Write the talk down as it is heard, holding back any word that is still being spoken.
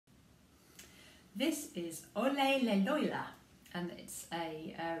This is leloila, and it's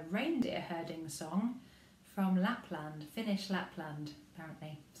a reindeer herding song from Lapland, Finnish Lapland,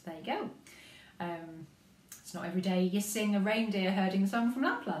 apparently. So there you go. It's not every day you sing a reindeer herding song from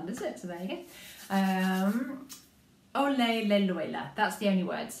Lapland, is it? So there you go. Leloila, that's the only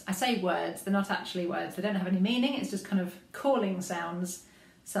words. I say words, they're not actually words, they don't have any meaning, it's just kind of calling sounds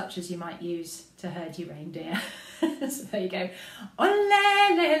such as you might use to herd your reindeer. So there you go.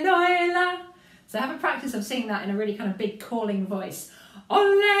 Leloila. So have a practice of singing that in a really kind of big calling voice.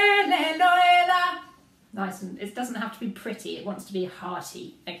 Leloila. Nice, and it doesn't have to be pretty, it wants to be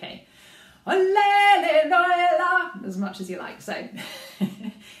hearty. Okay. Leloila. As much as you like. So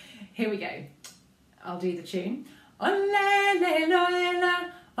here we go. I'll do the tune.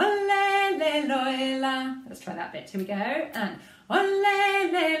 Leloila. Leloila. Let's try that bit. Here we go. And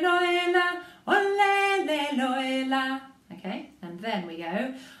leloila. Leloila. Okay, and then we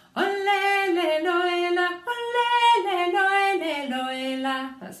go. Leloila.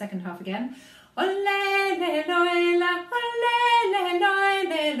 Leloila. That second half again. Leloila.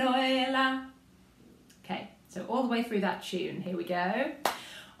 Leloila. Okay, so all the way through that tune. Here we go.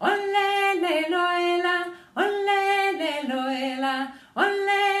 Leloila. Leloila. Leloila.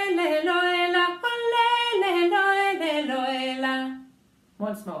 Leloila.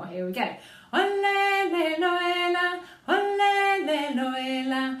 Once more. Here we go. Leloila.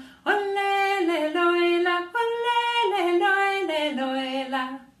 Leloila.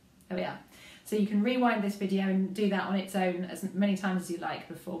 Leloila. There we are. So you can rewind this video and do that on its own as many times as you like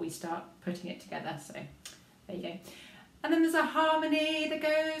before we start putting it together. So there you go. And then there's a harmony that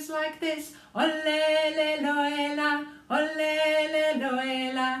goes like this. Leloila, leloila,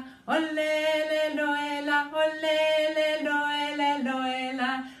 leloila, leloila, leloila, leloila,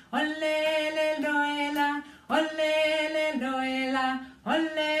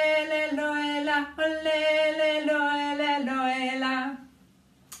 leloila.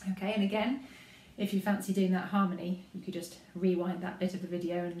 Okay, and again, if you fancy doing that harmony, you could just rewind that bit of the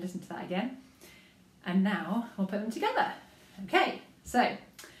video and listen to that again. And now we'll put them together. Okay, so I'm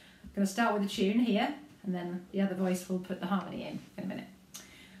going to start with the tune here, and then the other voice will put the harmony in a minute.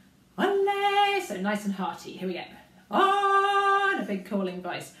 Ole, so nice and hearty. Here we go. On, a big calling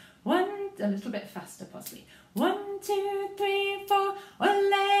voice. One, a little bit faster possibly. 1, 2, 3, 4. Ole,